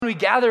we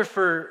gather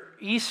for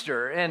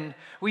Easter and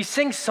we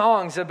sing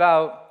songs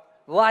about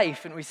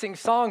life and we sing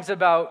songs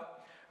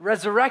about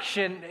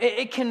resurrection,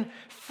 it can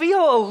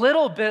feel a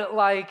little bit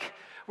like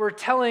we're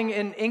telling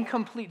an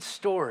incomplete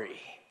story.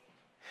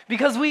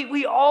 Because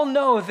we all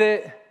know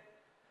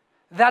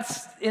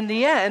that's in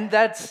the end,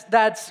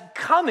 that's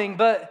coming,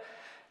 but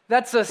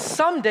that's a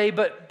someday,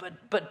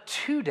 but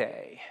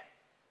today.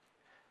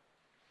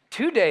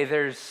 Today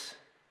there's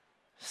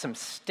some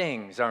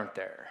stings, aren't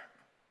there?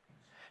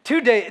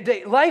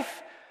 Today,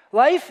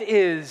 life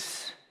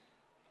is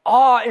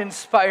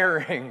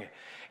awe-inspiring,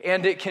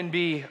 and it can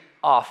be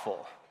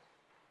awful.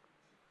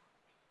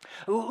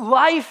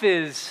 Life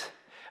is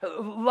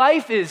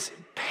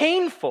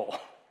painful,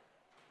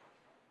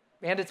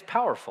 and it's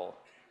powerful.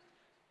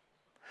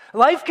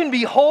 Life can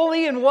be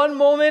holy in one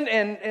moment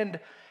and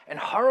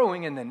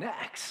harrowing in the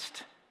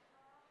next.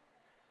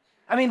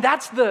 I mean,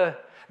 that's the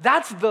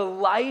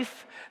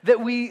life that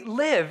we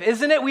live,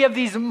 isn't it? We have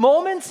these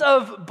moments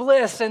of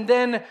bliss, and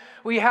then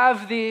we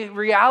have the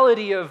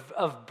reality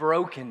of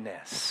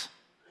brokenness.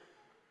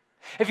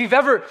 If you've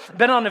ever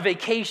been on a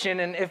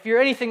vacation, and if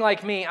you're anything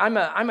like me, I'm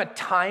a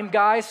time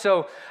guy,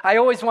 so I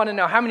always want to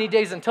know how many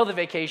days until the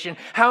vacation,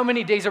 how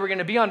many days are we going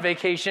to be on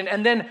vacation,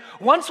 and then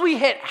once we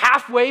hit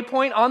halfway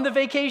point on the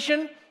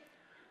vacation,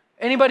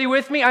 anybody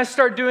with me? I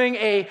start doing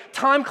a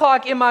time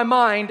clock in my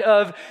mind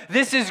of,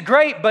 this is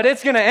great, but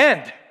it's going to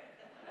end.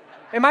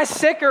 Am I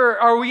sick or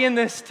are we in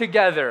this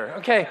together?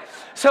 Okay,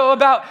 so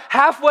about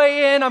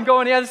halfway in, I'm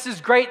going, yeah, this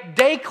is great.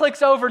 Day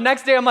clicks over.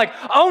 Next day, I'm like,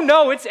 oh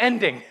no, it's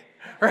ending,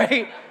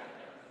 right?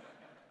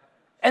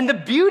 And the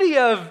beauty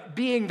of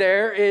being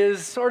there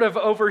is sort of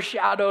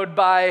overshadowed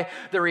by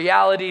the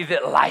reality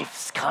that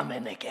life's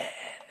coming again.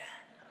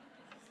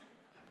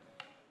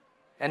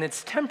 And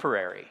it's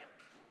temporary.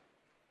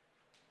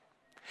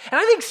 And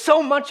I think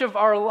so much of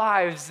our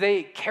lives,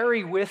 they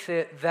carry with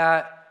it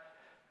that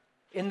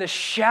in the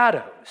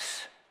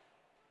shadows,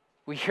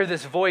 we hear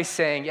this voice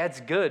saying, yeah,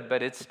 it's good,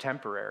 but it's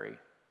temporary.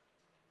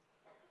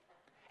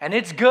 And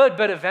it's good,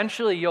 but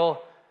eventually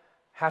you'll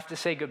have to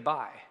say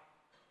goodbye.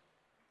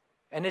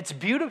 And it's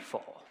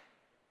beautiful,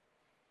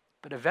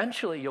 but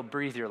eventually you'll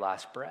breathe your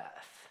last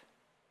breath.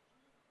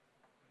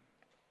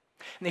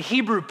 And the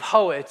Hebrew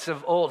poets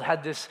of old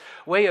had this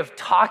way of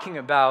talking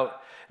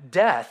about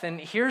death, and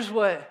here's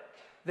what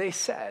they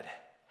said.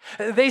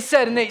 They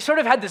said, and they sort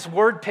of had this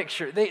word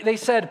picture. They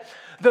said,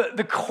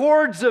 the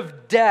cords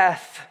of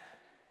death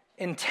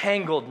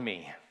entangled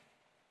me.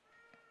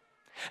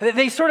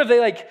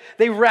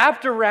 They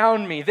wrapped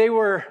around me. They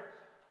were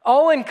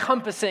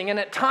all-encompassing, and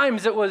at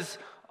times it was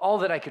all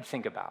that I could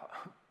think about.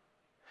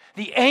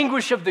 The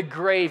anguish of the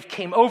grave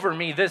came over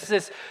me.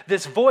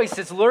 This voice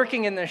that's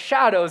lurking in the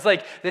shadows,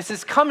 like, this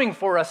is coming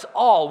for us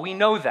all. We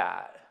know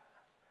that.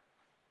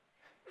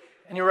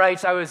 And he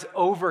writes, I was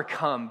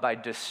overcome by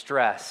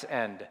distress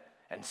and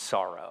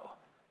sorrow.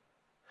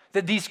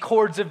 That these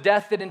cords of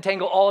death that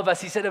entangle all of us,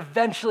 he said,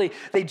 eventually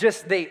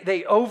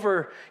they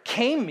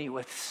overcame me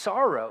with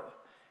sorrow.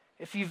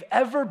 If you've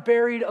ever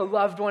buried a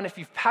loved one, if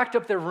you've packed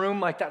up their room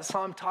like that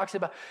psalm talks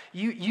about,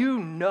 you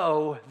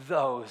know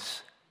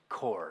those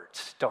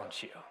cords,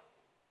 don't you?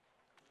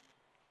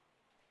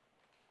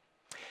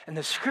 And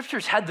the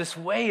scriptures had this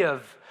way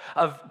of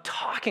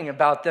talking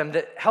about them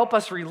that help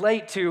us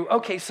relate to,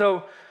 okay,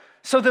 so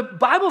the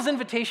Bible's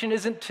invitation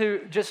isn't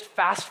to just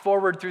fast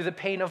forward through the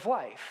pain of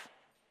life.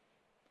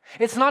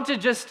 It's not to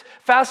just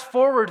fast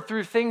forward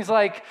through things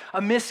like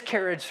a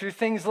miscarriage, through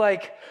things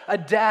like a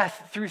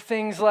death, through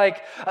things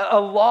like a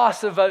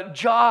loss of a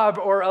job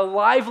or a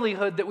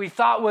livelihood that we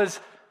thought was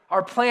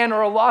our plan,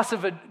 or a loss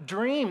of a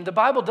dream. The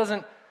Bible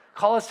doesn't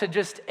call us to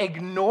just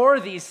ignore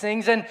these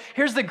things. And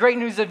here's the great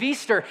news of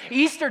Easter.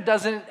 Easter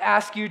doesn't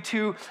ask you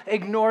to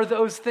ignore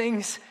those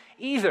things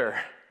either.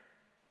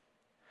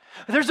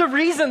 There's a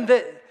reason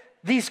that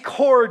these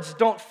cords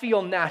don't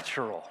feel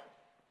natural.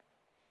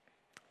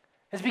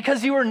 It's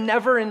because you were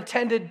never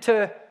intended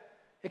to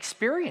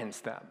experience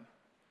them.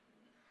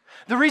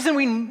 The reason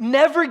we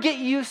never get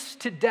used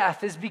to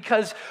death is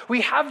because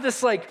we have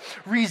this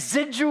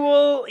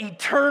residual,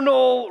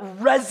 eternal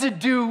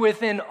residue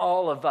within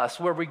all of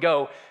us where we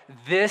go,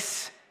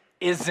 this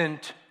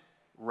isn't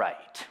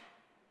right.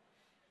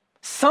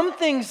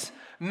 Something's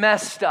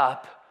messed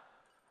up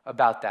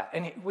about that.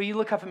 And will you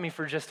look up at me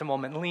for just a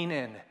moment? Lean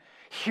in.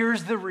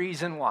 Here's the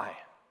reason why.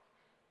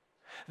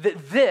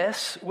 That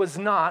this was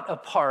not a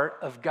part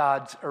of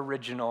God's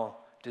original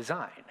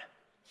design.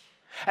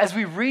 As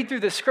we read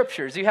through the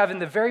scriptures, you have in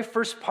the very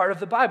first part of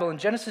the Bible, in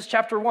Genesis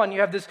chapter 1, you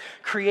have this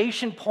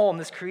creation poem,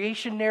 this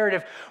creation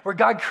narrative where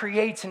God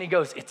creates and he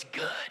goes, it's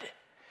good.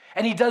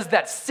 And he does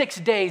that 6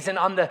 days, and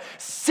on the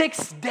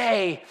 6th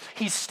day,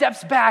 he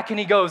steps back and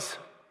he goes,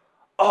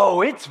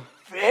 oh, it's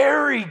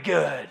very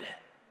good.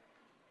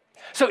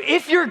 So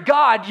if you're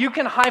God, you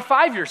can high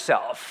five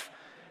yourself.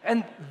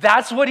 And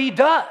that's what he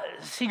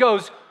does. He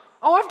goes,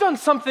 oh, I've done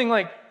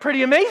something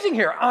pretty amazing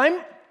here.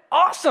 I'm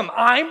awesome.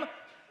 I'm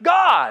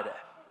God.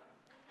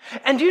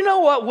 And do you know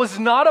what was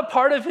not a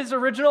part of his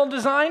original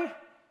design?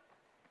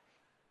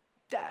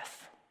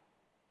 Death.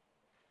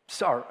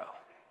 sorrow,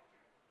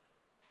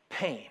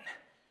 pain.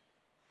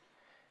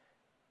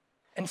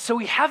 And so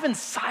we have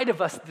inside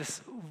of us this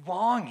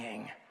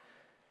longing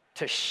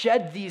to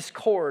shed these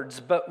cords,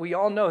 but we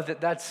all know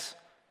that that's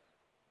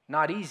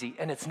not easy,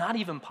 and it's not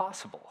even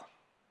possible.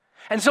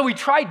 And so we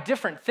try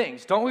different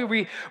things, don't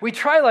we? We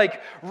try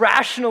like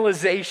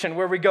rationalization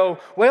where we go,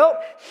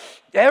 well,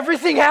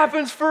 everything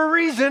happens for a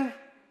reason.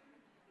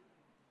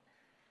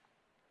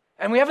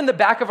 And we have in the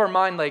back of our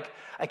mind like,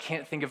 I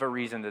can't think of a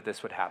reason that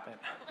this would happen.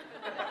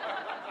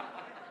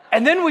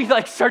 And then we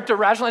like start to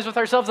rationalize with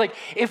ourselves, like,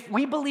 if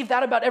we believe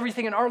that about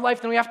everything in our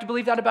life, then we have to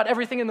believe that about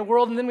everything in the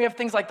world. And then we have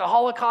things like the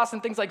Holocaust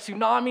and things like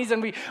tsunamis,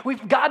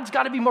 and God's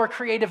got to be more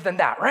creative than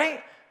that,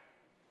 right?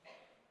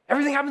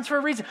 Everything happens for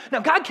a reason.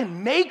 Now, God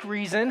can make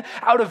reason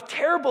out of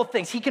terrible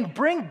things. He can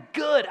bring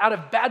good out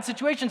of bad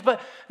situations, but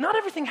not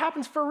everything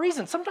happens for a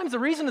reason. Sometimes the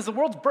reason is the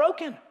world's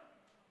broken.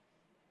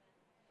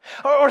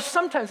 Or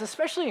sometimes,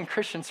 especially in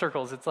Christian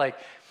circles, it's like,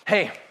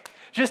 hey,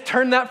 just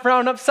turn that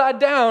frown upside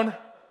down.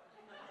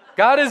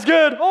 God is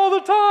good all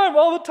the time,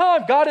 all the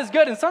time. God is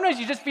good. And sometimes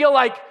you just feel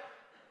like,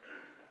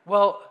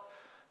 well,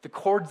 the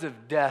cords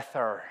of death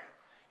are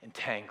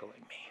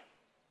entangling me.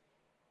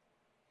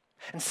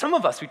 And some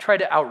of us, we try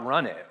to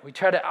outrun it. We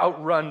try to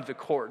outrun the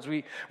cords.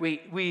 We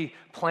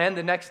plan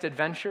the next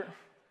adventure.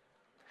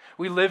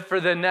 We live for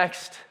the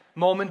next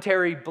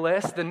momentary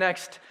bliss, the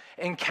next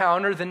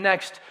encounter, the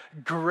next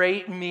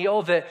great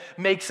meal that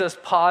makes us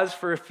pause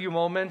for a few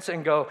moments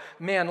and go,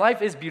 man,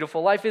 life is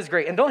beautiful, life is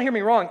great. And don't hear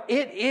me wrong,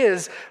 it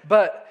is,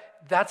 but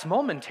that's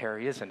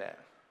momentary, isn't it?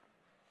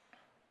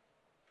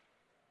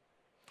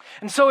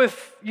 And so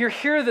if you're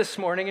here this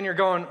morning and you're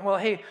going, well,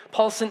 hey,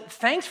 Paulson,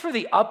 thanks for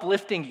the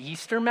uplifting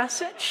Easter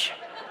message.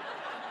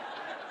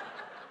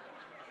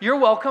 You're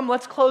welcome.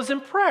 Let's close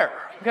in prayer,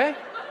 okay?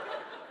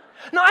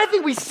 No, I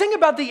think we sing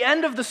about the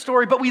end of the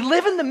story, but we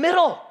live in the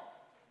middle.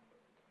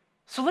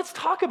 So let's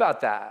talk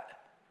about that.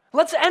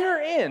 Let's enter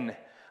in.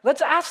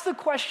 Let's ask the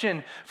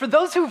question, for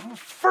those who are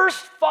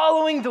first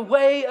following the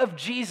way of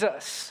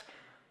Jesus,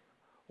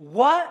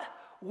 what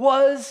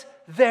was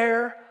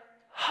their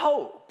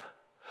hope?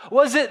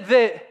 Was it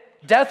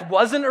that death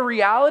wasn't a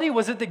reality?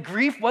 Was it that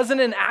grief wasn't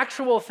an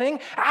actual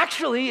thing?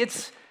 Actually,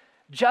 it's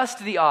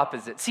just the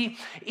opposite. See,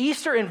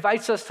 Easter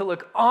invites us to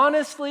look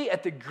honestly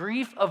at the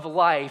grief of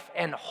life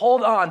and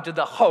hold on to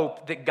the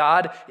hope that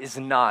God is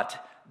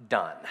not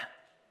done.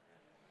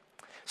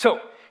 So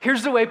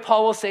here's the way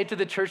Paul will say to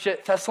the church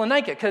at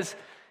Thessalonica, because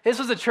this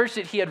was a church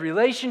that he had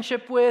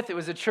relationship with. It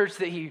was a church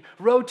that he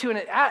wrote to,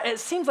 and it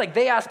seems like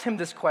they asked him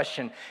this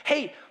question.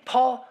 Hey,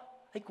 Paul,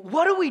 like,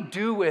 what do we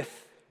do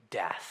with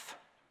death?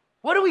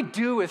 What do we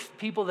do with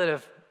people that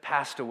have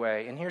passed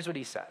away? And here's what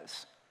he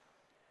says.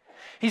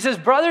 He says,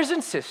 brothers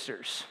and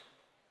sisters,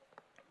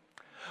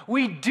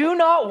 we do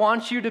not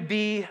want you to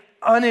be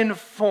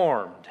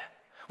uninformed.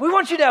 We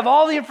want you to have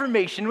all the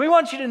information. We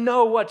want you to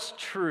know what's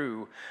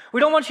true. We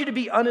don't want you to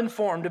be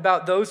uninformed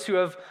about those who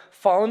have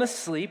fallen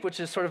asleep, which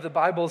is sort of the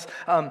Bible's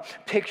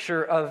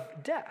picture of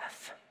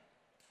death,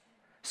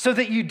 so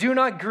that you do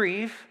not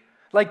grieve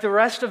like the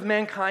rest of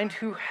mankind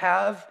who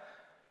have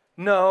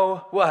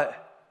no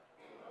what?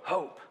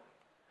 Hope.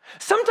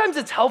 Sometimes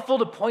it's helpful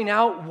to point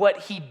out what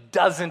he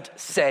doesn't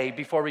say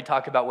before we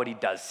talk about what he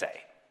does say.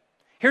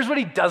 Here's what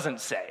he doesn't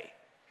say.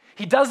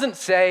 He doesn't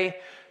say,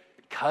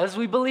 because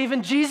we believe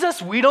in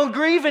Jesus, we don't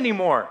grieve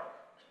anymore.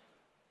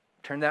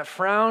 Turn that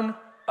frown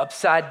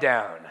upside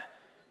down.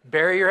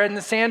 Bury your head in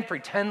the sand,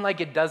 pretend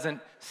like it doesn't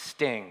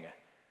sting.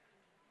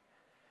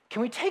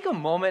 Can we take a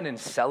moment and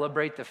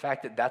celebrate the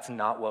fact that that's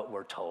not what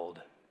we're told?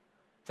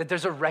 That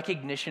there's a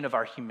recognition of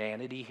our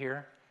humanity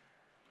here?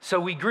 So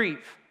we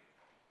grieve.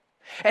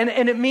 And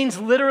it means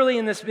literally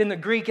in the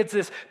Greek, it's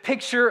this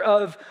picture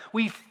of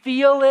we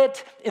feel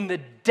it in the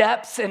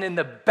depths and in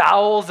the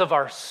bowels of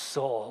our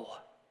soul.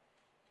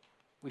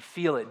 We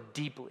feel it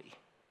deeply.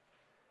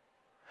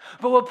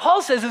 But what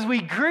Paul says is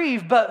we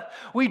grieve, but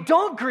we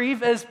don't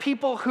grieve as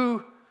people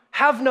who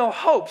have no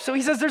hope. So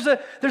he says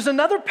there's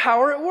another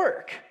power at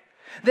work.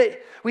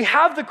 That we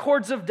have the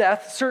cords of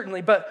death,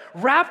 certainly, but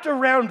wrapped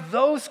around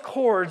those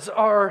cords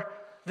are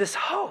this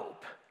hope.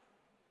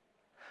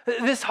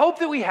 This hope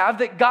that we have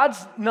that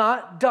God's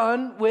not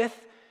done with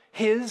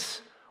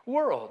his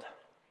world.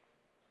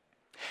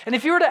 And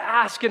if you were to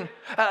ask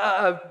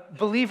a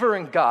believer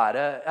in God,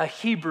 a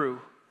Hebrew,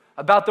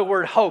 about the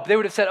word hope, they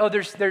would have said, oh,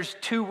 there's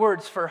two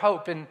words for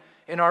hope in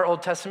our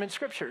Old Testament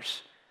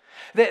scriptures.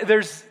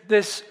 There's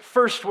this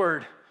first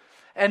word,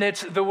 and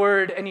it's the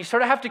word, and you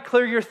sort of have to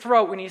clear your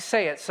throat when you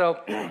say it.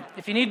 So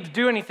if you need to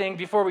do anything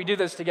before we do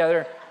this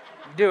together,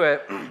 do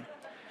it.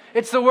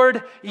 It's the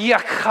word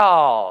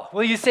yakal.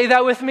 Will you say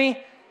that with me?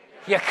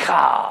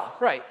 Yakal.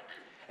 Right.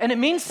 And it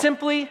means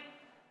simply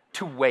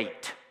to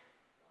wait.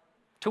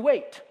 To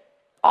wait.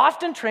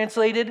 Often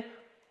translated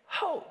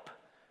hope.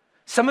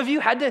 Some of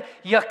you had to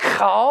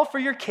yakal for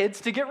your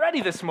kids to get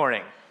ready this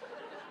morning.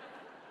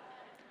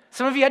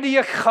 Some of you had to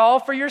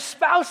yakal for your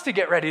spouse to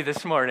get ready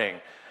this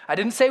morning. I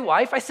didn't say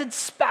wife, I said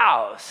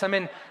spouse. I'm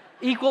an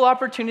equal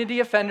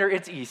opportunity offender.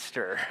 It's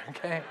Easter,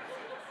 okay?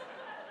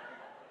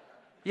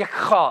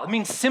 Yachal. It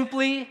means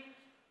simply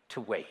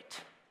to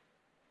wait.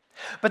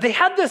 But they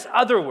had this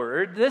other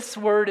word. This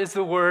word is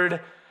the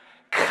word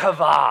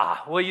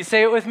kavah. Will you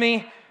say it with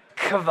me?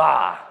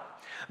 Kavah.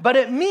 But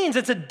it means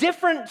it's a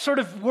different sort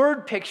of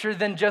word picture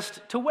than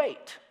just to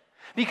wait.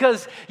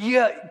 Because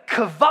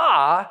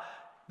kavah,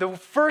 the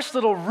first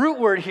little root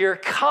word here,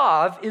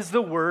 kav, is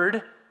the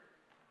word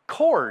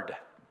cord.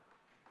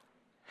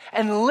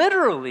 And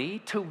literally,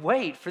 to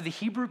wait for the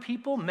Hebrew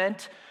people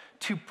meant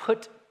to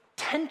put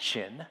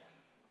tension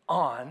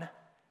on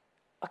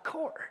a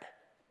cord.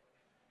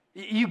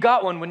 You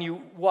got one when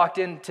you walked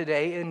in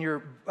today in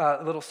your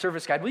little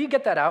service guide. Will you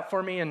get that out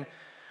for me and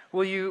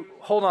will you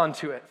hold on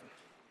to it?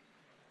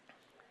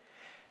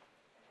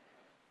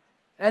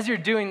 As you're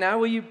doing that,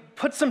 will you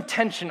put some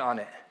tension on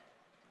it?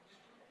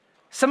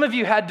 Some of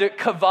you had to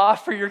kavah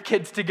for your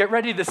kids to get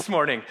ready this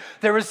morning.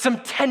 There was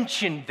some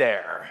tension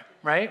there,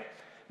 right?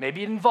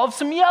 Maybe it involved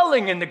some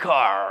yelling in the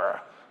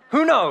car.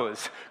 Who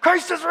knows?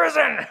 Christ is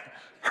risen.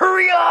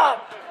 Hurry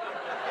up.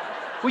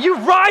 Will you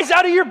rise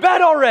out of your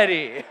bed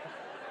already?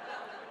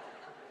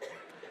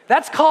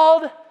 That's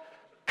called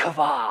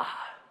kavah.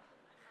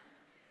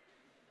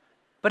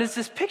 But it's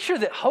this picture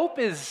that hope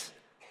is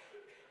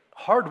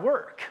hard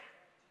work.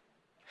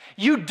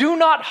 You do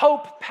not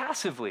hope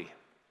passively.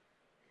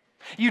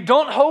 You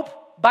don't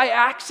hope by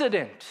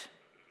accident.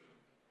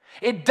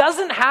 It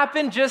doesn't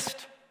happen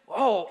just,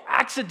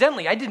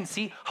 accidentally. I didn't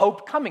see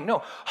hope coming.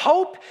 No,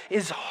 hope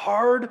is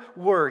hard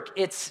work.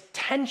 It's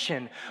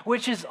tension,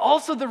 which is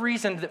also the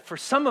reason that for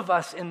some of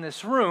us in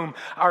this room,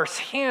 our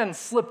hands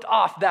slipped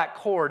off that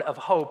cord of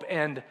hope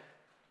and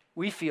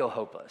we feel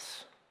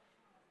hopeless.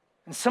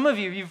 And some of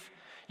you,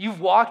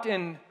 you've walked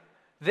in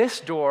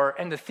this door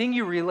and the thing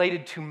you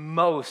related to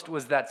most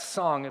was that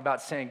song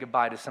about saying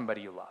goodbye to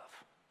somebody you love.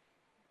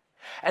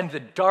 And the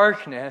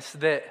darkness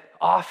that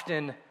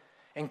often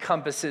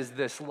encompasses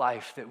this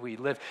life that we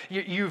live.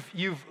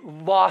 You've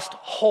lost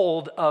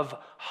hold of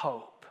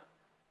hope.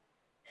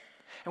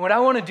 And what I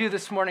want to do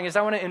this morning is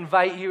I want to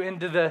invite you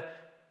into the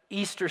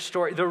Easter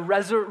story, the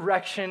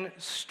resurrection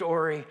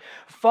story.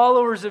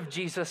 Followers of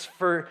Jesus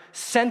for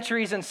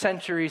centuries and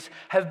centuries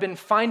have been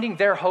finding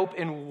their hope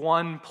in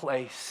one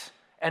place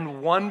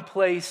and one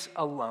place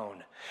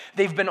alone.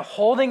 They've been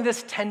holding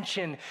this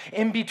tension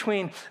in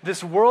between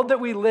this world that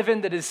we live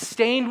in that is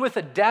stained with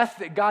a death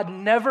that God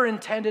never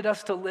intended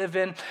us to live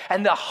in,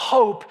 and the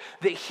hope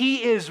that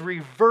He is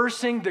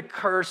reversing the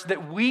curse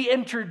that we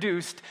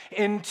introduced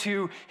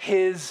into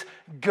His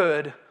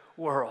good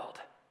world.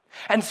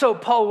 And so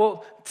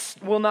Paul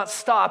will not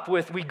stop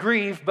with, we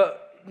grieve,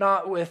 but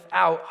not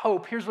without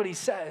hope. Here's what he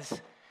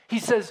says. He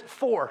says,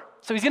 for.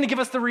 So he's going to give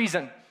us the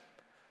reason.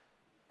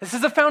 This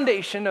is the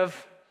foundation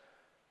of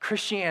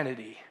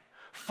Christianity.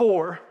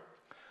 For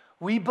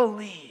we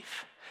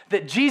believe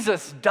that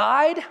Jesus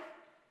died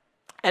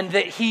and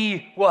that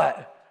He,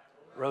 what?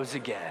 Rose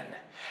again.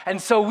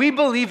 And so we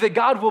believe that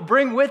God will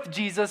bring with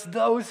Jesus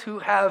those who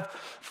have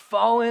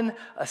fallen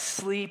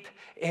asleep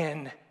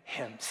in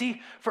Him.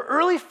 See, for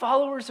early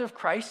followers of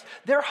Christ,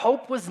 their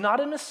hope was not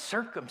in a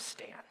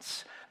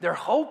circumstance. Their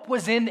hope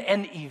was in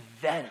an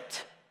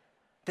event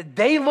that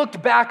they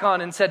looked back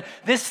on and said,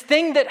 this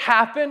thing that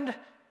happened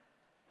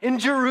in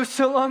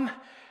Jerusalem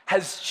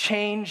has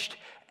changed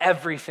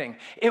everything.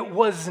 It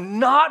was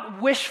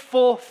not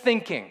wishful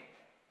thinking,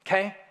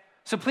 okay?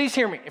 So please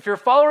hear me. If you're a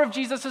follower of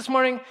Jesus this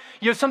morning,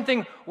 you have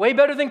something way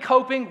better than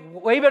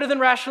coping, way better than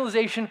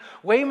rationalization,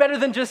 way better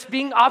than just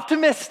being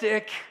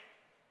optimistic,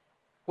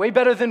 way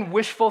better than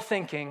wishful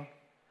thinking.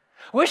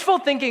 Wishful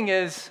thinking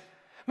is,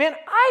 man,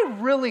 I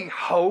really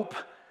hope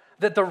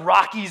that the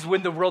Rockies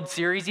win the World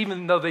Series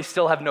even though they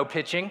still have no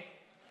pitching.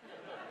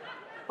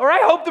 Or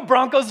I hope the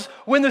Broncos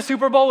win the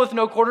Super Bowl with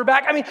no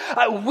quarterback. I mean,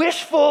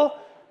 wishful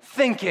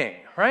thinking,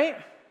 right?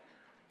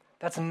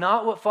 That's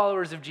not what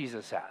followers of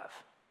Jesus have.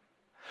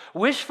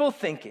 Wishful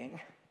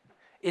thinking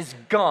is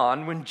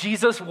gone when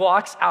Jesus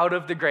walks out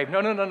of the grave.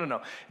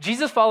 No.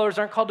 Jesus followers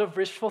aren't called to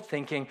wishful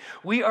thinking.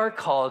 We are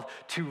called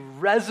to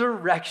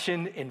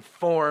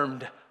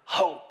resurrection-informed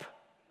hope.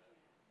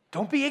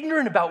 Don't be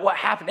ignorant about what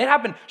happened. It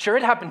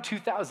happened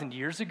 2,000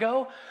 years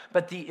ago,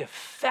 but the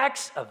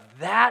effects of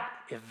that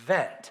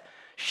event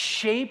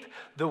shape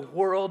the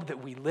world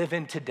that we live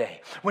in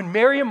today. When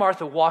Mary and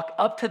Martha walk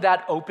up to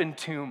that open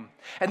tomb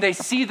and they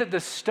see that the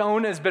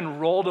stone has been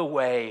rolled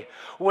away,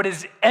 what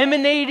is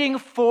emanating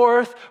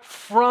forth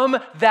from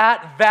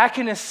that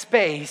vacuous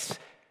space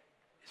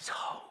is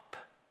hope.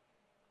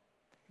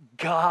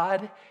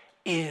 God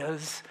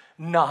is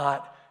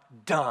not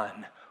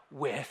done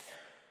with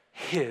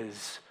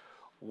His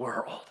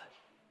world.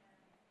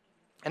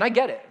 And I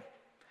get it.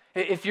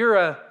 If you're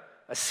a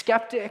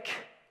skeptic,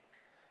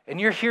 and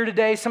you're here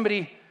today,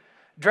 somebody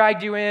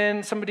dragged you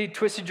in, somebody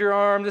twisted your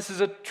arm, this is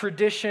a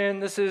tradition,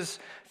 this is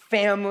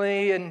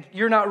family, and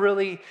you're not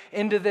really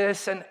into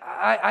this, and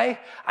I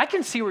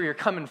can see where you're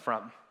coming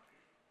from.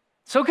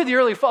 So could the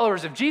early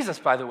followers of Jesus,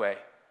 by the way.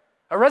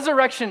 A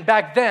resurrection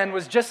back then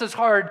was just as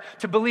hard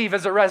to believe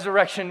as a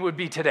resurrection would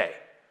be today.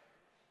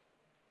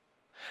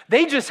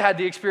 They just had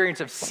the experience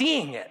of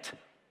seeing it.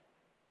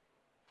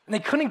 And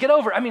they couldn't get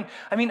over it.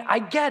 I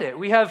get it.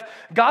 We have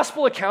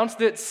gospel accounts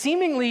that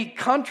seemingly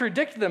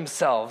contradict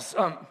themselves.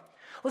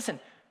 Listen,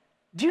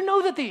 do you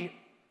know that the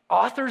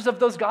authors of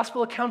those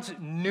gospel accounts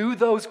knew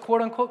those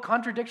quote-unquote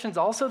contradictions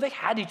also? They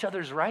had each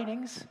other's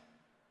writings.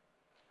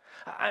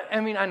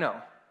 I know.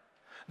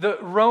 The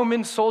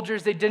Roman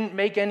soldiers, they didn't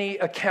make any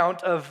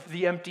account of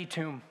the empty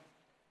tomb.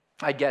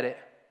 I get it.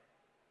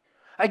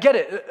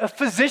 A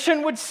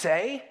physician would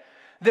say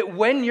that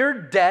when you're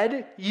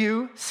dead,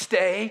 you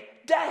stay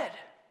dead.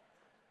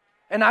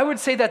 And I would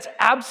say that's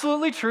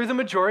absolutely true the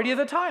majority of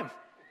the time.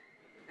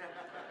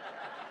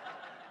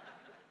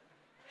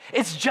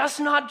 It's just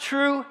not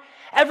true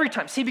every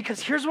time. See, because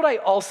here's what I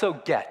also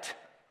get.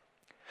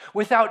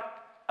 Without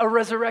a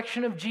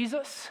resurrection of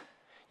Jesus,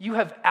 you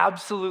have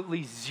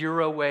absolutely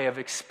zero way of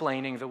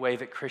explaining the way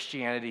that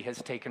Christianity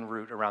has taken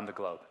root around the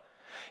globe.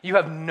 You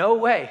have no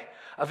way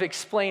of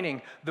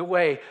explaining the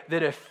way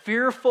that a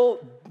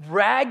fearful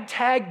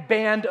ragtag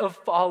band of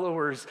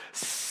followers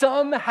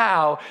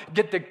somehow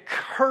get the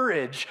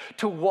courage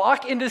to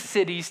walk into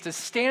cities, to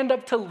stand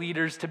up to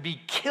leaders, to be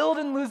killed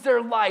and lose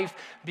their life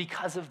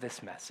because of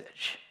this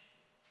message.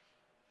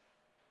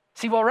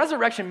 See, while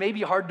resurrection may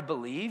be hard to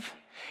believe,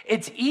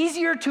 it's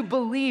easier to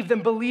believe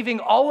than believing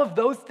all of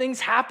those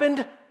things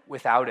happened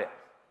without it.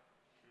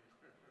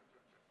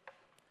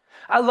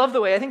 I love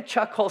the way I think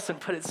Chuck Colson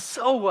put it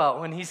so well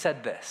when he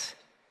said this.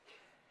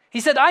 He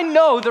said, I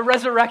know the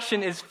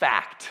resurrection is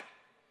fact,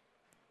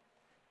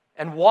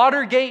 and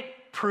Watergate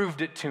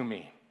proved it to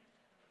me.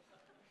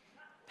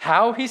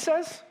 How, he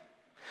says?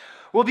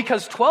 Well,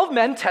 because 12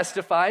 men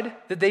testified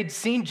that they'd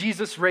seen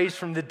Jesus raised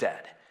from the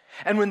dead.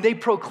 And when they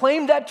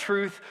proclaimed that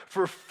truth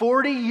for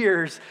 40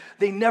 years,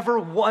 they never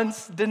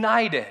once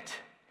denied it.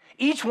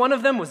 Each one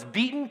of them was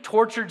beaten,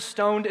 tortured,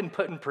 stoned, and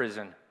put in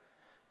prison.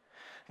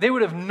 They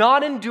would have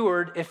not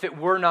endured if it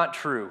were not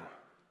true.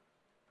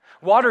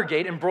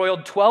 Watergate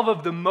embroiled 12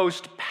 of the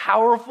most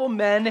powerful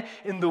men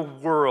in the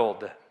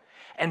world,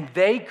 and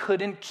they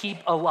couldn't keep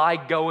a lie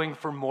going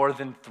for more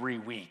than 3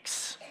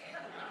 weeks.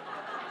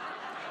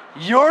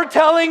 You're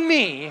telling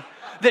me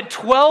that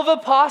 12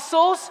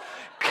 apostles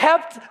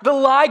kept the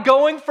lie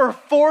going for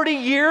 40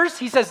 years?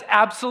 He says,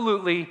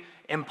 absolutely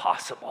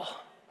impossible.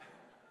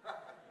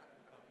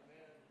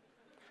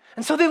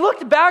 And so they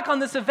looked back on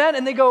this event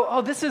and they go,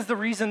 oh, this is the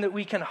reason that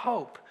we can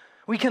hope.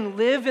 We can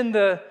live in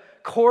the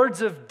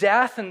cords of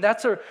death, and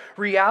that's a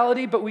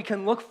reality, but we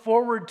can look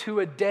forward to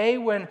a day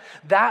when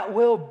that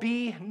will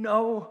be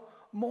no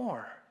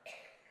more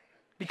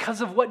because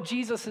of what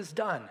Jesus has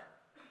done.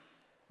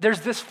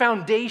 There's this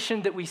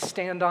foundation that we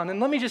stand on.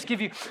 And let me just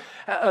give you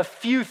a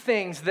few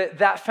things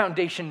that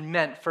foundation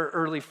meant for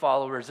early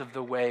followers of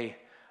the way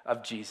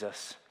of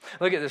Jesus.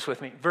 Look at this with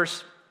me.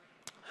 Verse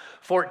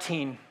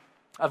 14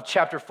 of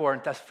chapter 4 in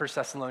 1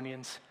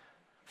 Thessalonians.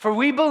 For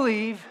we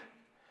believe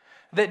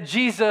that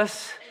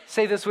Jesus,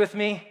 say this with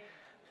me,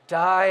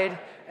 died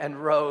and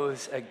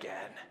rose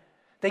again.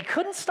 They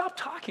couldn't stop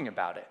talking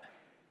about it.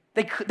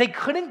 They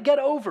couldn't get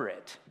over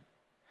it.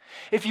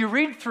 If you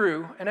read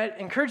through, and I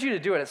encourage you to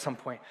do it at some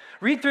point,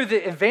 read through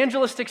the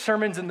evangelistic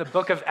sermons in the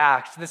book of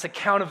Acts, this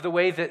account of the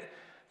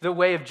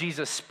way of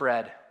Jesus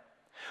spread.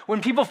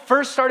 When people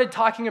first started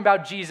talking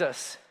about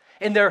Jesus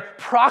in their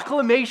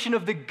proclamation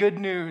of the good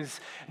news,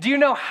 do you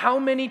know how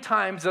many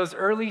times those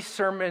early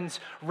sermons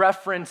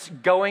reference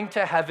going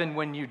to heaven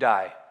when you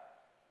die?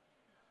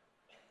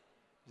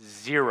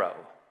 0.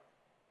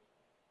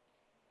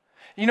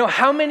 You know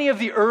how many of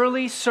the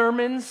early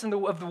sermons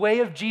of the way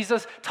of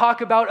Jesus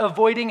talk about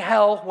avoiding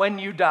hell when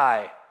you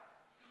die?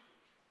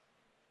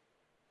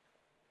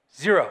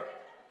 0.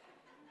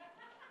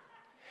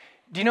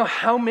 Do you know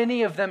how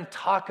many of them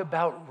talk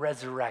about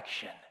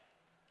resurrection?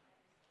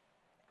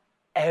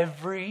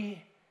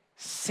 Every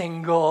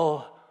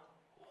single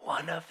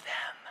one of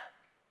them.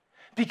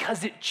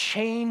 Because it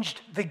changed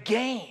the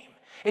game.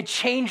 It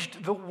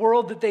changed the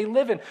world that they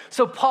live in.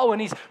 So Paul, when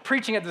he's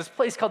preaching at this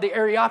place called the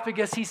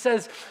Areopagus, he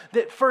says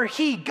that for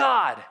he,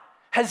 God,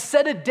 has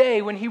set a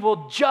day when he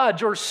will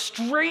judge or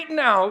straighten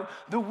out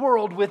the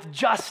world with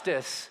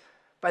justice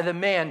by the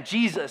man,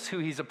 Jesus, who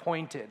he's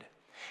appointed.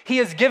 He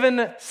has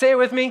given, say it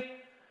with me,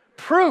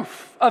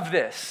 proof of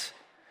this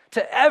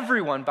to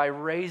everyone by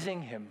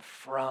raising him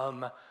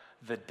from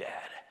the dead.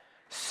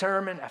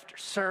 Sermon after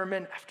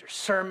sermon after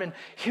sermon.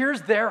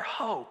 Here's their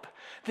hope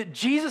that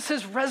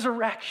Jesus'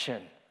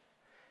 resurrection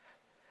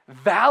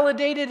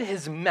validated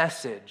his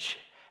message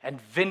and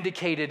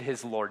vindicated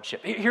his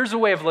lordship. Here's a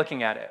way of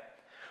looking at it.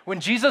 When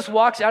Jesus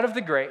walks out of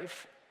the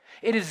grave,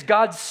 it is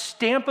God's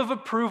stamp of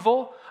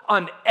approval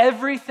on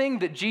everything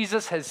that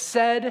Jesus has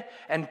said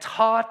and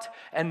taught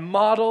and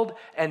modeled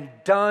and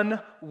done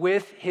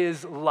with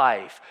his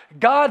life.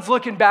 God's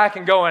looking back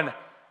and going,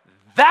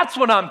 that's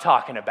what I'm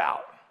talking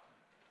about.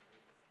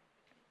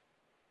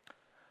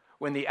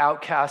 When the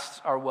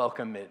outcasts are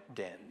welcomed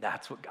in,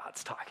 that's what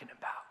God's talking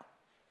about.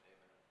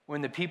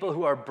 When the people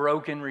who are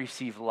broken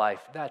receive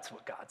life, that's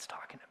what God's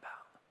talking about.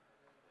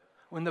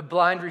 when the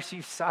blind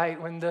receive sight,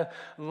 when the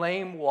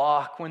lame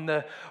walk, when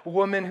the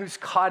woman who's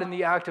caught in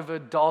the act of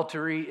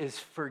adultery is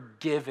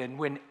forgiven,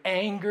 when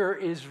anger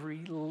is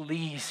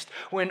released,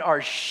 when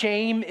our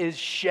shame is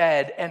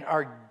shed and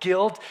our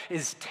guilt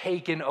is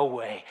taken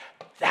away.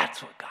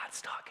 That's what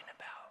God's talking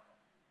about.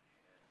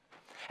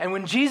 And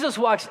when Jesus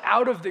walks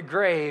out of the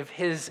grave,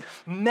 his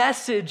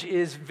message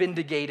is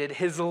vindicated,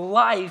 his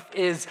life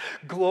is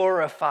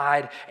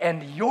glorified,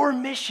 and your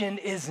mission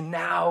is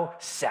now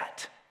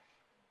set.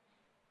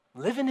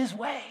 Live in his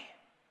way.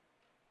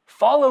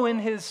 Follow in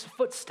his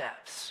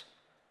footsteps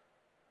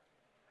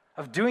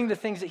of doing the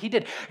things that he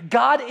did.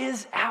 God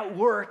is at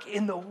work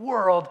in the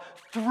world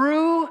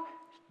through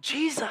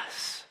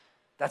Jesus.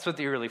 That's what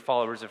the early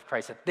followers of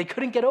Christ said. They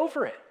couldn't get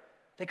over it.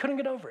 They couldn't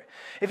get over it.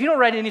 If you don't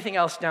write anything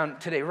else down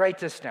today, write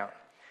this down.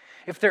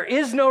 If there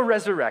is no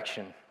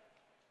resurrection,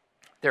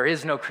 there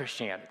is no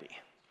Christianity.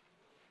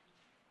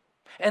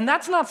 And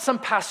that's not some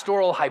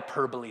pastoral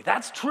hyperbole.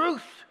 That's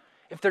truth.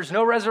 If there's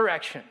no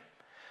resurrection,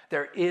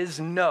 there is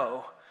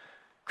no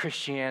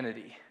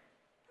Christianity.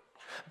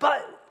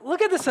 But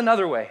look at this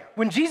another way.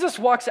 When Jesus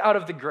walks out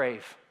of the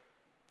grave,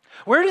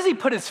 where does he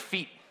put his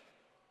feet?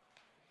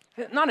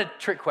 Not a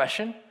trick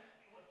question.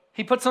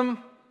 He puts them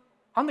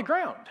on the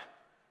ground.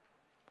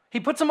 He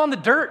puts them on the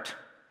dirt.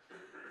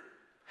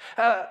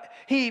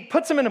 He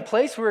puts them in a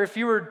place where if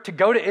you were to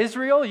go to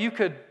Israel, you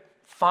could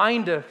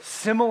find a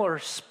similar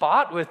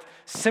spot with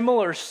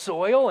similar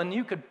soil, and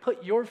you could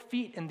put your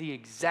feet in the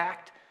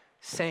exact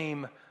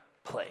same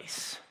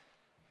place.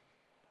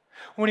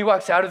 When he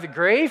walks out of the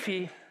grave,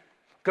 he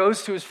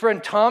goes to his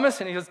friend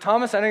Thomas, and he goes,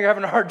 Thomas, I know you're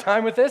having a hard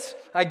time with this.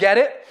 I get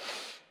it.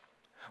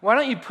 Why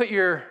don't you put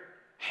your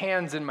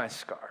hands in my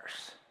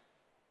scars?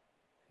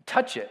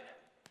 Touch it.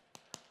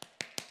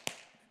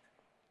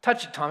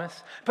 Touch it,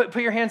 Thomas. Put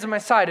your hands in my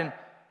side and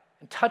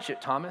touch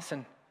it, Thomas.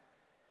 And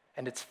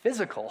it's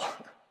physical.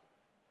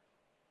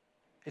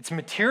 It's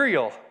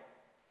material.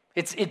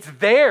 It's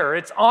there.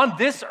 It's on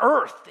this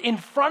earth in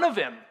front of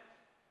him.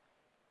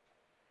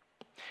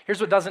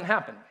 Here's what doesn't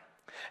happen.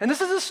 And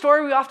this is a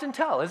story we often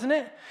tell, isn't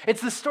it?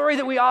 It's the story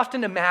that we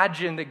often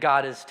imagine that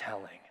God is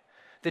telling.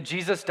 That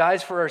Jesus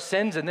dies for our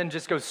sins and then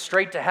just goes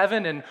straight to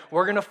heaven and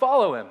we're going to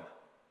follow him.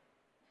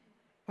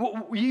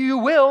 You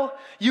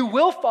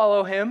will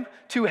follow him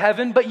to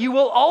heaven, but you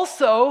will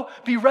also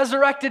be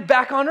resurrected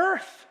back on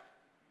earth.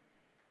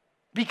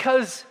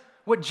 Because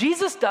what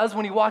Jesus does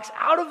when he walks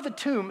out of the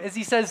tomb is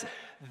he says,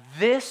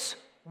 this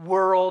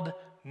world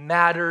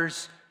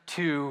matters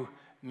to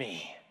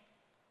me.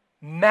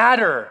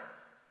 Matter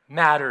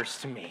matters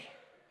to me.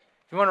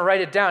 If you want to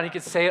write it down, you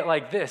could say it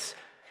like this.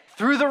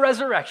 Through the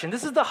resurrection,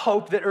 this is the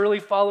hope that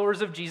early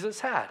followers of Jesus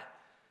had.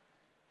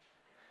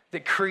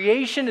 That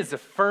creation is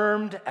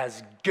affirmed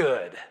as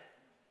good.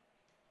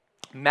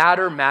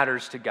 Matter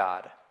matters to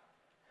God.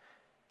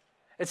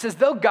 It says,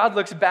 though God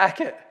looks back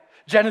at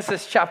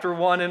Genesis chapter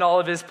 1 and all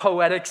of his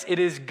poetics, it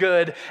is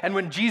good. And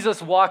when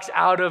Jesus walks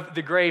out of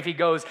the grave, he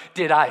goes,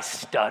 did I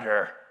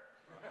stutter?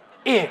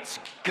 It's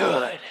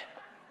good.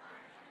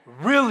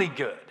 Really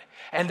good.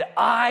 And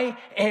I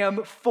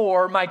am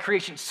for my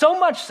creation. So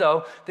much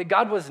so that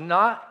God was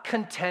not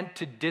content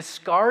to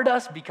discard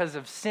us because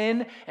of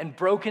sin and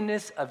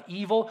brokenness of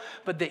evil,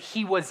 but that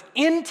he was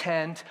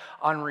intent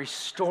on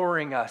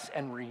restoring us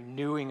and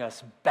renewing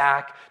us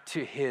back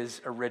to his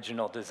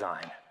original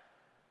design.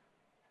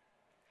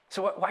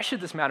 So why should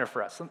this matter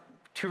for us?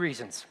 2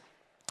 reasons.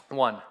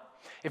 1,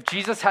 if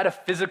Jesus had a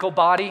physical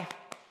body,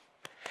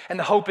 and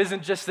the hope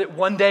isn't just that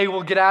one day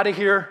we'll get out of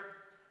here,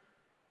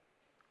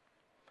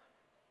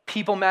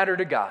 people matter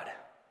to God,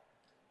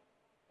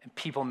 and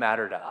people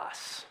matter to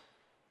us.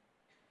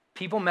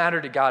 People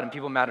matter to God, and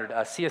people matter to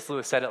us. C.S.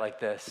 Lewis said it like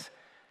this.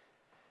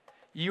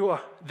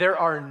 There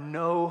are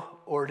no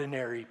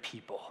ordinary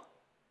people.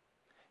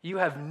 You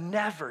have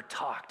never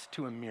talked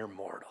to a mere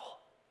mortal.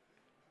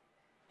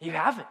 You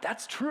haven't.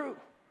 That's true.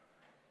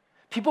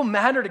 People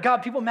matter to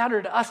God. People matter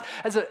to us.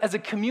 As a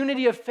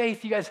community of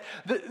faith, you guys,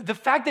 the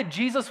fact that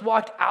Jesus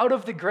walked out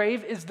of the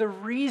grave is the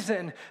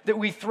reason that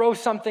we throw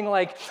something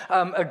like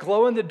a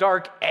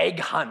glow-in-the-dark egg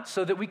hunt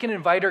so that we can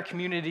invite our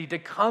community to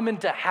come and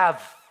to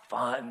have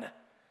fun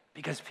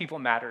because people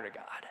matter to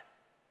God.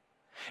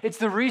 It's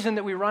the reason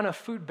that we run a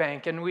food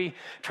bank and we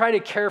try to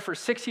care for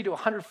 60 to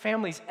 100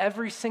 families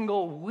every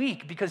single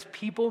week because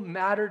people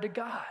matter to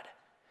God.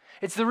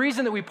 It's the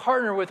reason that we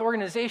partner with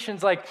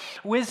organizations like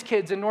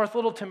WizKids and North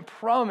Littleton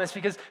Promise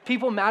because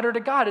people matter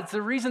to God. It's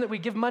the reason that we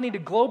give money to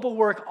global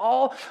work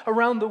all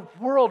around the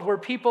world where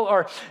people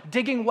are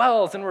digging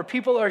wells and where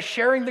people are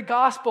sharing the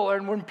gospel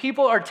and when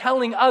people are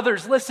telling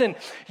others, listen,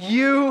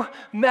 you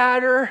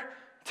matter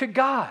to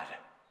God.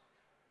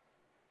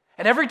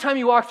 And every time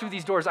you walk through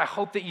these doors, I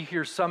hope that you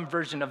hear some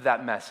version of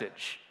that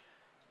message.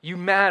 You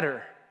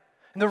matter.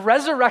 And the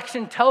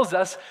resurrection tells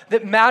us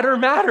that matter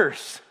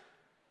matters.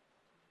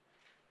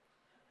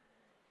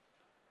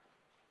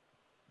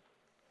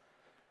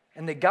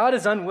 And that God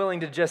is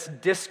unwilling to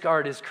just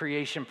discard his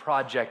creation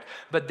project,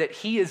 but that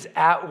he is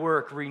at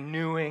work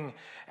renewing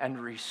and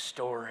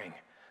restoring.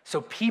 So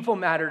people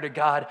matter to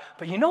God.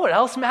 But you know what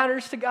else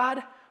matters to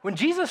God? When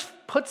Jesus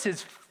puts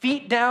his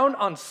feet down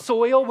on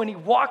soil, when he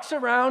walks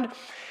around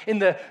in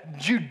the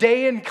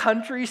Judean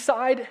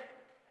countryside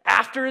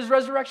after his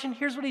resurrection,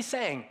 here's what he's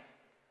saying.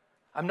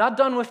 I'm not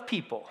done with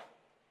people,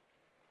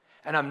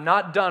 and I'm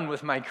not done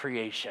with my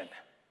creation.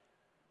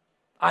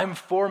 I'm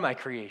for my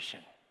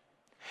creation.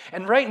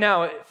 And right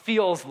now it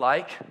feels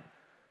like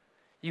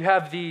you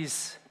have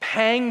these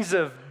pangs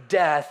of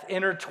death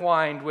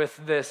intertwined with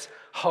this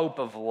hope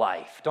of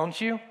life, don't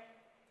you?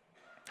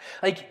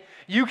 Like,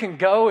 you can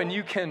go and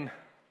you can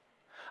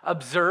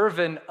observe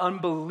an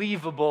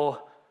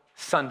unbelievable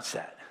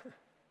sunset.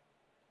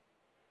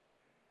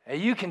 And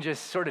you can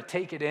just sort of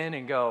take it in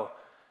and go,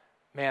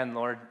 man,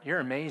 Lord, you're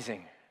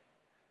amazing.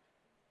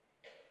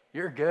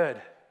 You're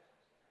good.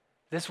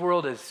 This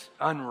world is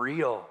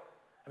unreal.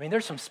 I mean,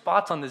 there's some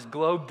spots on this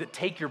globe that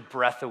take your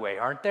breath away,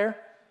 aren't there?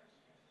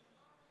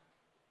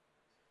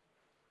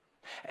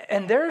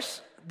 And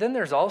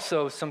there's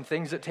also some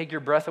things that take your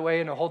breath away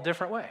in a whole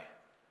different way.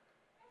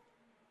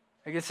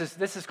 I guess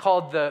this is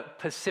called the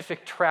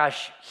Pacific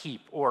Trash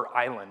Heap or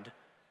Island.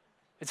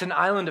 It's an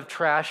island of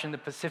trash in the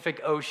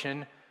Pacific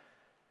Ocean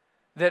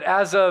that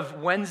as of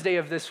Wednesday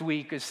of this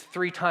week is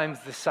 3 times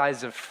the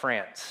size of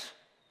France.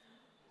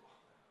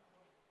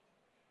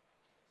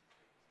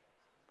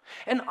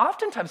 And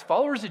oftentimes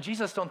followers of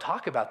Jesus don't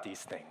talk about these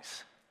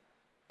things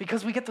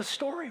because we get the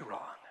story wrong.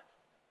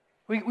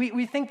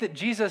 We think that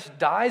Jesus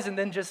dies and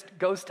then just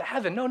goes to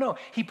heaven. No.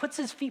 He puts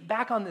his feet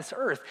back on this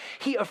earth.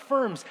 He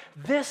affirms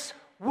this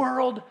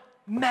world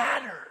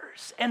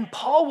matters. And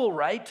Paul will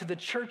write to the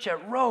church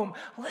at Rome,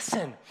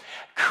 listen,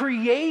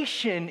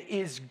 creation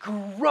is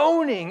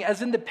groaning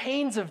as in the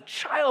pains of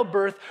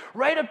childbirth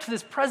right up to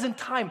this present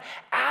time,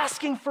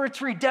 asking for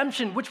its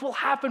redemption, which will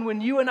happen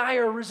when you and I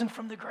are risen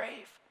from the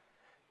grave.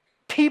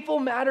 People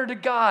matter to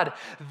God.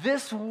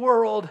 This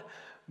world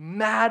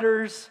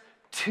matters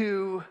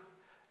to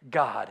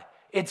God.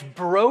 It's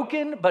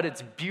broken, but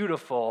it's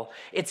beautiful.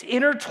 It's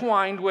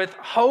intertwined with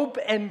hope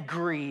and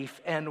grief,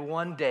 and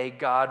one day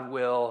God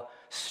will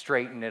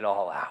straighten it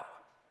all out.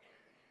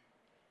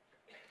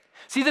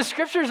 See, the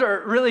scriptures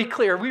are really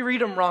clear. We read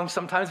them wrong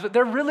sometimes, but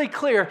they're really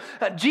clear.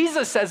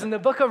 Jesus says in the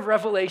book of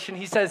Revelation,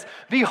 he says,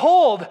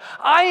 "Behold,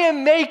 I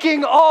am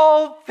making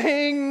all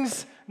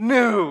things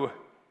new."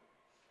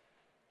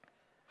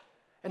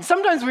 And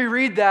sometimes we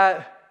read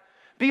that,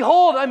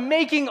 "Behold, I'm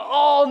making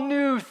all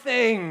new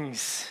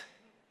things,"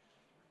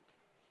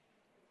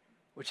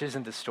 which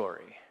isn't the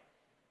story.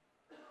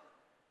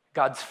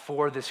 God's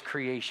for this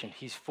creation.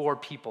 He's for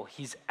people.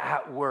 He's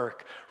at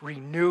work,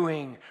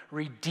 renewing,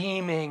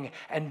 redeeming,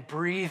 and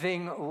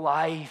breathing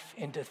life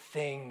into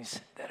things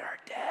that are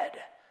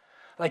dead.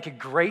 Like a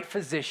great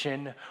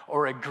physician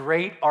or a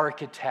great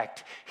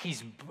architect,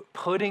 he's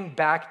putting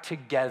back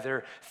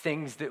together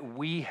things that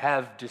we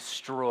have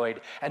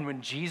destroyed. And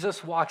when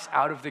Jesus walks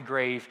out of the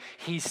grave,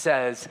 he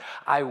says,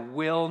 "I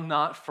will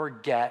not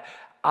forget.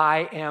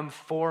 I am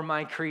for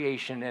my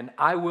creation, and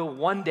I will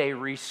one day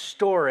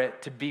restore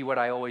it to be what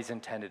I always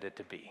intended it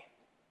to be."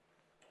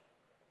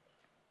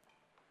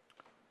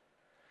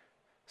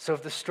 So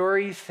if the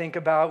story you think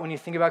about when you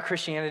think about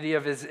Christianity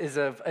is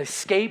of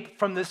escape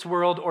from this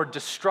world or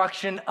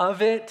destruction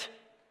of it,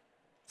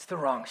 it's the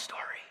wrong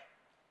story.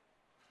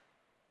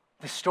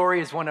 The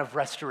story is one of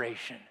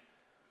restoration.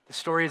 The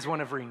story is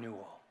one of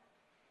renewal.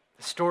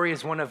 The story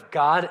is one of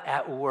God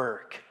at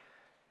work,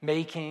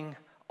 making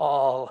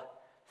all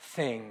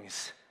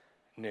things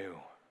new.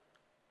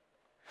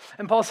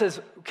 And Paul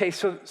says, okay,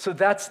 so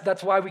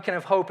that's why we can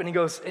have hope. And he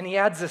goes, and he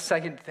adds a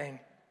second thing.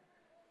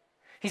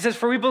 He says,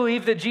 "For we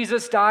believe that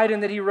Jesus died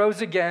and that he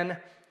rose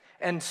again,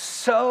 and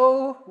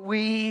so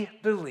we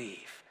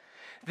believe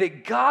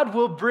that God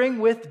will bring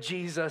with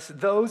Jesus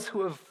those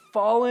who have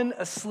fallen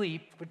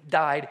asleep,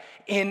 died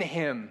in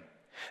him.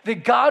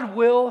 That God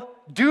will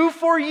do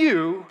for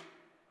you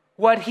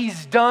what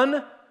he's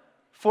done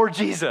for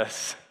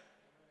Jesus."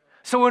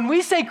 So when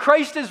we say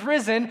Christ is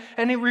risen,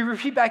 and we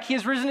repeat back, he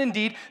is risen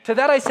indeed, to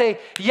that I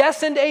say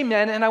yes and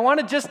amen, and I want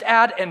to just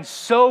add, and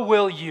so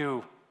will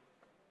you.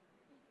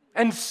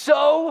 And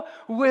so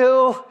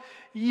will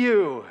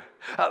you.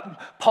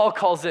 Paul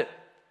calls it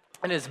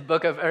in his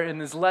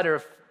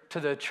letter to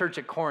the church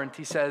at Corinth.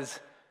 He says,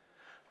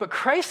 "But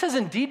Christ has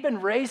indeed been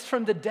raised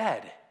from the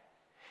dead.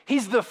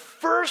 He's the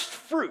first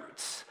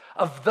fruits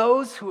of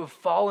those who have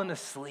fallen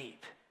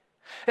asleep."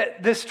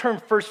 This term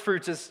first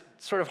fruits is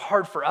sort of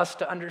hard for us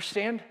to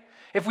understand.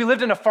 If we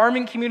lived in a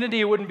farming community,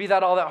 it wouldn't be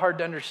all that hard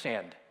to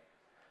understand.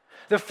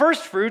 The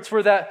first fruits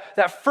were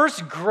that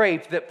first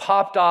grape that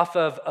popped off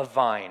of a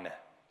vine,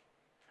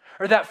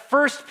 or that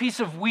first piece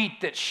of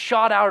wheat that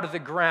shot out of the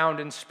ground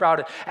and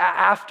sprouted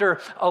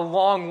after a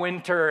long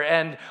winter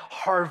and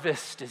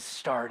harvest is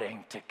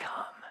starting to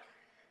come.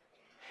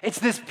 It's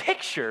this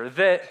picture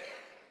that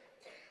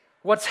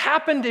what's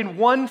happened in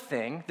one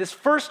thing, this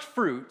first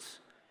fruits,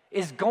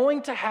 is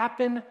going to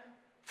happen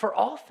for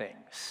all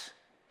things.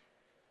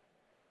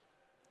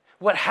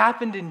 What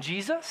happened in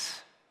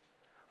Jesus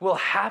will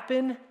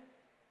happen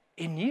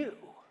in you.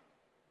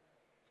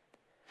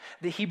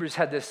 The Hebrews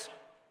had this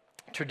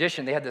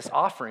tradition, they had this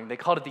offering. They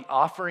called it the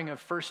offering of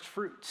first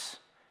fruits,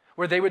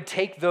 where they would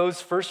take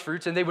those first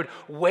fruits and they would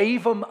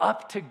wave them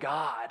up to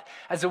God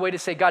as a way to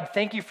say, God,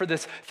 thank you for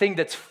this thing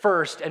that's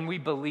first, and we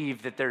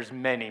believe that there's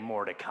many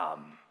more to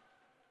come.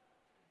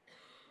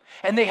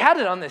 And they had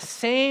it on the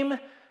same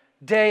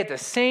day at the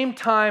same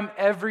time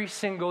every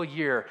single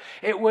year.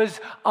 It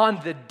was on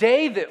the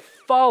day that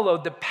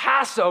followed the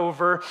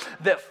Passover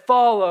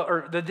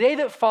the day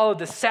that followed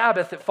the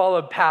Sabbath that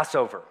followed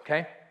Passover,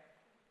 okay?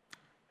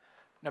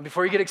 Now,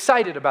 before you get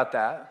excited about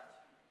that,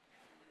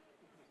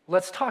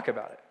 let's talk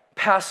about it.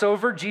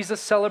 Passover,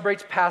 Jesus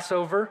celebrates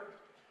Passover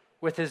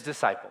with his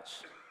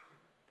disciples.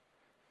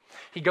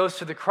 He goes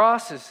to the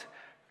cross, is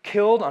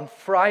killed on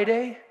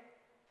Friday.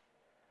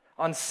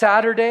 On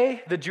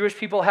Saturday, the Jewish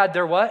people had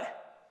their what?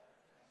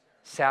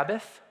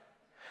 Sabbath.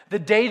 The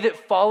day that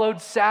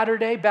followed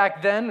Saturday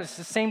back then, it's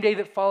the same day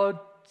that followed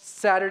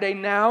Saturday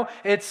now.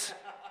 It's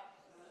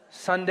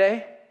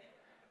Sunday.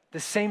 The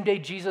same day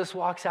Jesus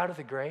walks out of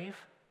the grave.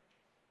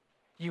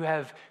 You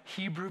have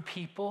Hebrew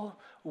people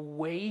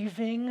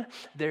waving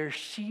their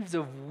sheaves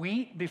of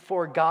wheat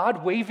before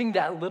God, waving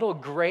that little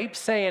grape,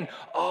 saying,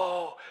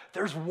 oh,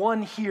 there's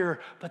one here,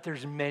 but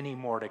there's many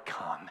more to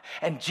come.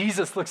 And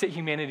Jesus looks at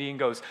humanity and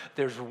goes,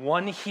 there's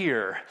one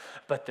here,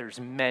 but there's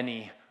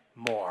many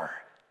more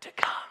to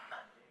come.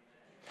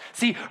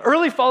 See,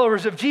 early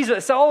followers of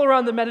Jesus all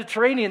around the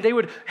Mediterranean, they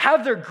would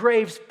have their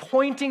graves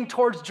pointing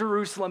towards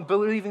Jerusalem,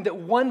 believing that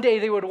one day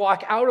they would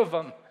walk out of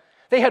them.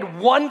 They had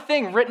one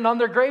thing written on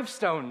their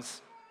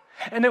gravestones,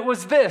 and it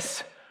was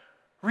this,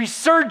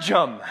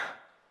 resurgam.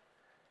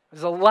 It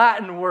was a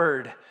Latin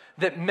word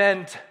that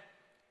meant,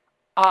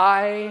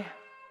 I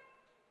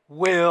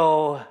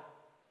will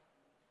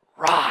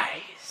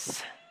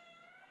rise.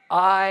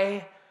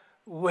 I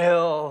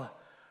will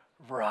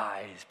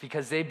rise.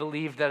 Because they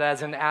believed that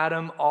as in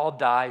Adam all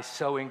die,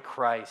 so in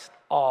Christ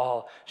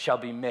all shall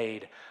be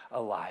made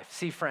alive.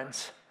 See,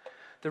 friends,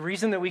 the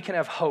reason that we can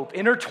have hope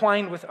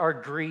intertwined with our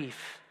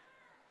grief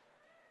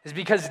is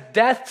because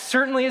death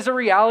certainly is a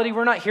reality.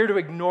 We're not here to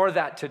ignore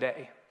that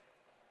today.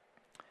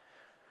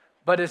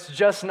 But it's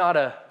just not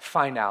a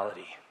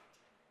finality.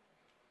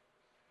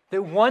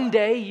 That one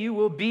day you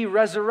will be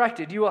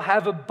resurrected. You will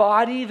have a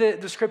body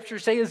that the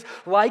scriptures say is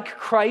like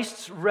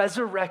Christ's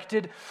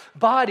resurrected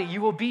body.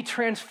 You will be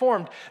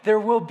transformed.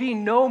 There will be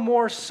no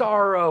more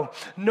sorrow,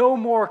 no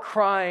more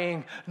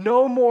crying,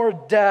 no more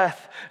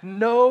death,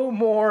 no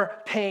more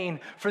pain.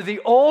 For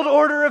the old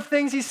order of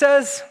things, he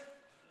says,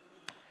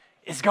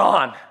 is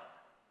gone.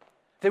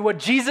 That what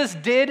Jesus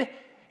did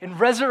in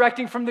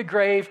resurrecting from the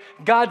grave,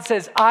 God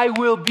says, I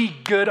will be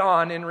good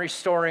on in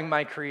restoring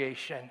my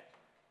creation.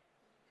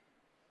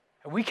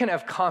 And we can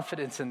have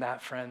confidence in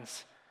that,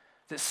 friends,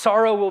 that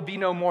sorrow will be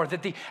no more,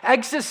 that the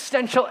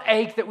existential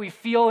ache that we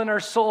feel in our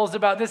souls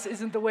about this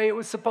isn't the way it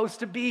was supposed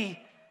to be.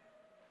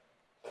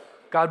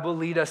 God will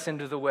lead us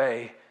into the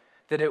way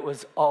that it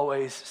was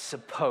always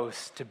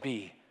supposed to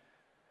be.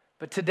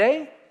 But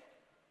today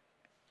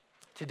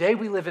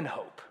we live in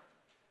hope.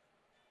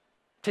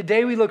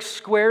 Today we look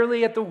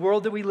squarely at the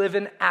world that we live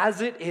in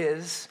as it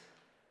is,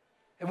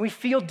 and we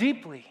feel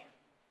deeply.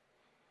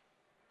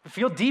 We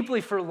feel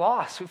deeply for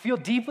loss. We feel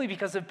deeply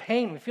because of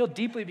pain. We feel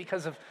deeply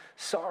because of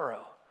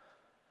sorrow.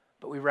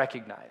 But we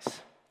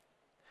recognize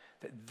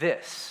that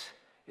this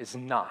is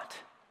not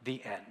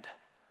the end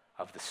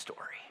of the story.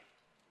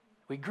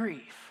 We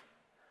grieve,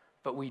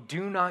 but we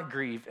do not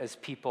grieve as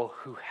people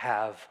who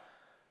have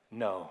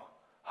no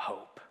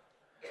hope.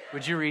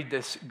 Would you read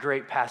this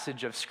great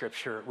passage of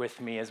Scripture with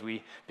me as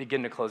we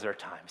begin to close our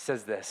time? It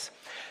says this,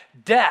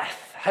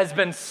 death has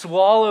been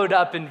swallowed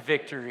up in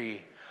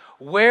victory.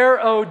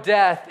 Where, O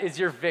death, is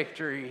your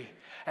victory?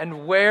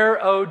 And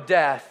where, O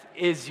death,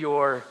 is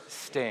your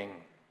sting?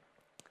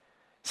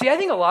 See, I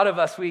think a lot of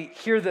us, we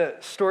hear the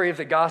story of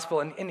the gospel,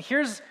 and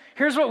here's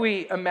what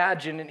we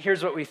imagine, and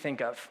here's what we think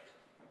of.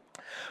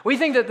 We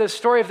think that the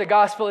story of the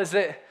gospel is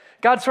that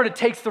God sort of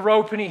takes the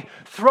rope and he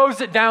throws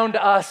it down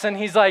to us, and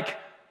he's like,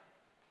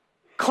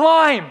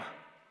 climb.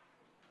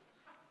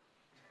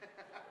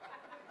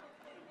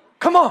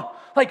 Come on,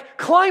 like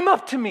climb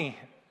up to me.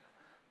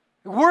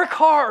 Work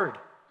hard.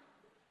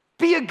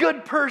 Be a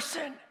good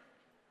person.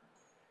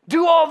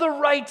 Do all the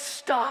right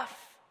stuff.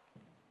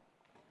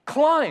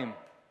 Climb.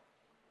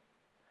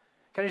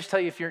 Can I just tell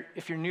you,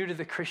 if you're new to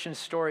the Christian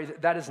story,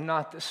 that is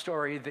not the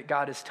story that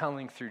God is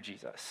telling through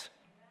Jesus.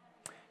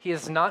 He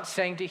is not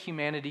saying to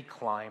humanity,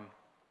 climb.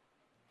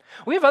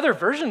 We have other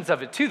versions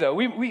of it too, though.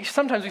 We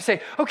sometimes we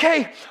say,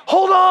 okay,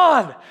 hold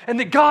on. And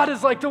that God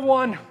is like the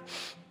one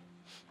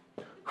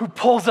who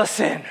pulls us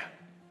in.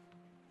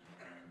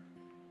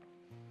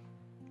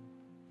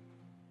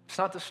 It's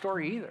not the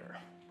story either.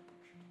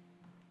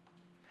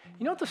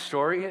 You know what the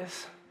story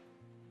is?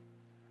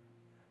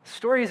 The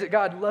story is that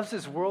God loves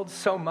his world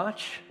so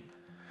much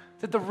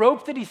that the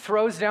rope that he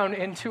throws down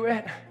into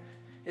it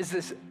is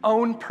this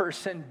own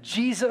person,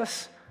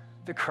 Jesus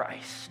the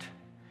Christ.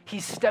 He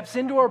steps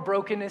into our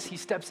brokenness. He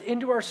steps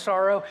into our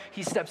sorrow.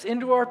 He steps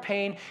into our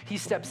pain. He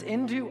steps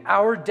into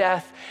our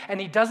death. And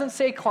he doesn't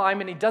say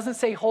climb, and he doesn't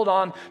say hold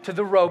on to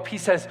the rope. He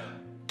says,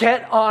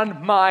 get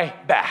on my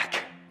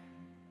back.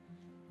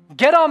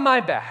 Get on my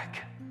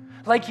back.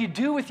 Like you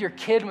do with your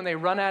kid when they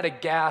run out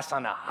of gas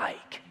on a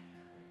hike.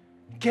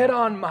 Get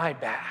on my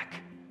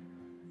back.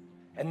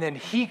 And then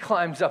he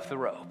climbs up the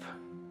rope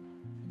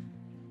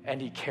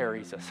and he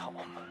carries us home.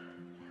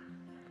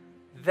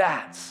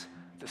 That's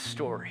the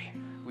story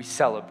we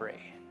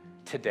celebrate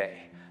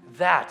today.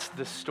 That's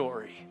the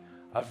story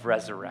of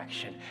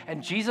resurrection.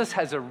 And Jesus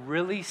has a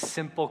really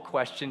simple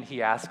question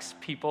he asks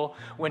people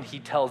when he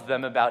tells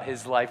them about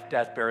his life,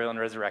 death, burial, and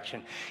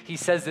resurrection. He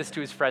says this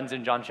to his friends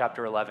in John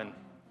chapter 11.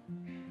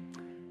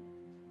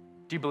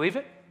 Do you believe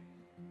it?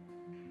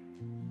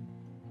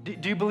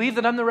 Do you believe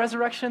that I'm the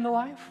resurrection and the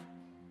life?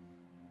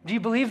 Do you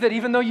believe that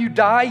even though you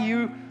die,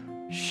 you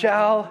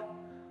shall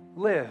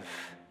live?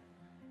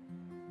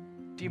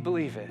 Do you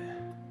believe it?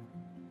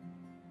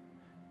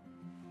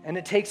 And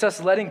it takes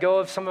us letting go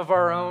of some of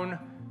our own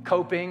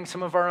coping,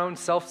 some of our own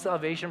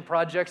self-salvation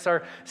projects,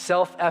 our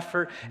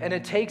self-effort, and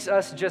it takes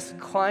us just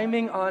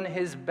climbing on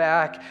his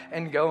back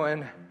and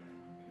going,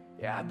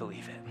 yeah, I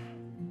believe it.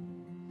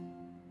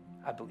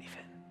 I believe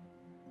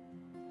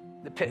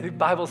it. The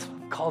Bible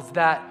calls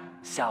that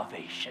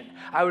salvation.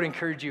 I would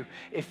encourage you,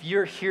 if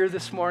you're here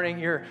this morning,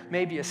 you're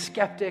maybe a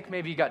skeptic,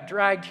 maybe you got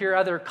dragged here,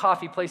 other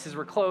coffee places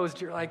were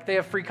closed, you're like, they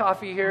have free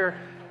coffee here,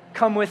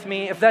 come with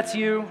me. If that's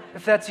you,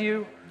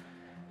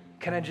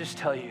 can I just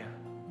tell you,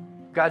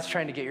 God's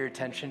trying to get your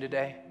attention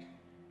today,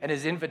 and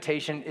his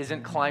invitation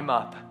isn't climb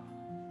up.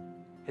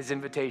 His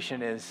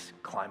invitation is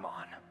climb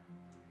on.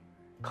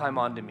 Climb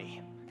on to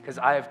me, because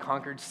I have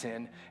conquered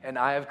sin, and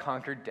I have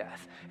conquered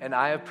death, and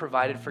I have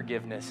provided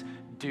forgiveness.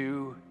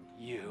 Do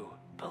you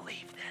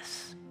believe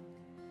this?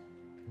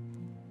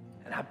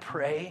 And I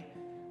pray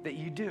that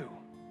you do,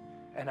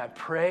 and I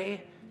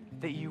pray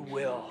that you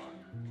will,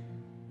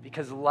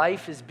 because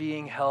life is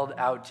being held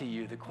out to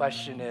you. The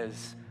question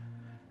is,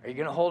 are you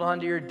going to hold on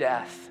to your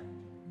death?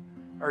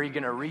 Or are you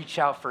going to reach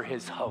out for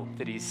his hope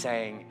that he's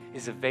saying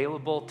is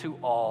available to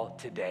all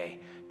today?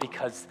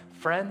 Because,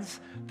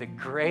 friends, the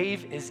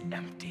grave is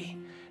empty.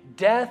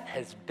 Death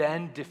has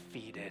been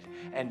defeated,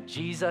 and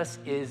Jesus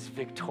is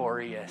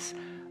victorious.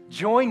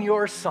 Join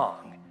your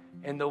song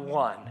in the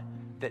one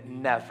that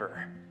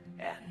never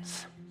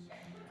ends.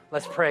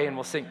 Let's pray and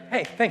we'll sing.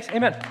 Hey, thanks.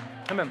 Amen.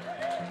 Amen.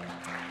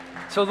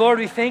 So, Lord,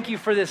 we thank you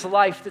for this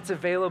life that's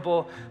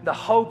available, the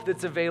hope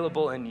that's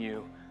available in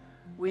you.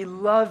 We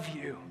love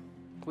you.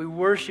 We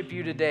worship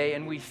you today,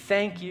 and we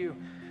thank you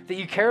that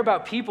you care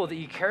about people, that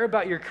you care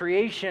about your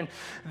creation,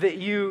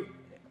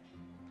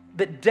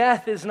 that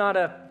death is not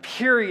a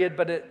period,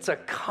 but it's a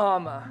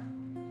comma,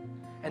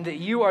 and that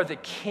you are the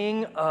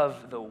King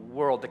of the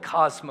world, the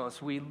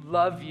cosmos. We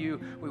love you.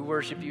 We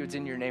worship you. It's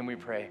in your name we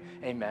pray.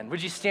 Amen.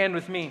 Would you stand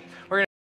with me? We're going to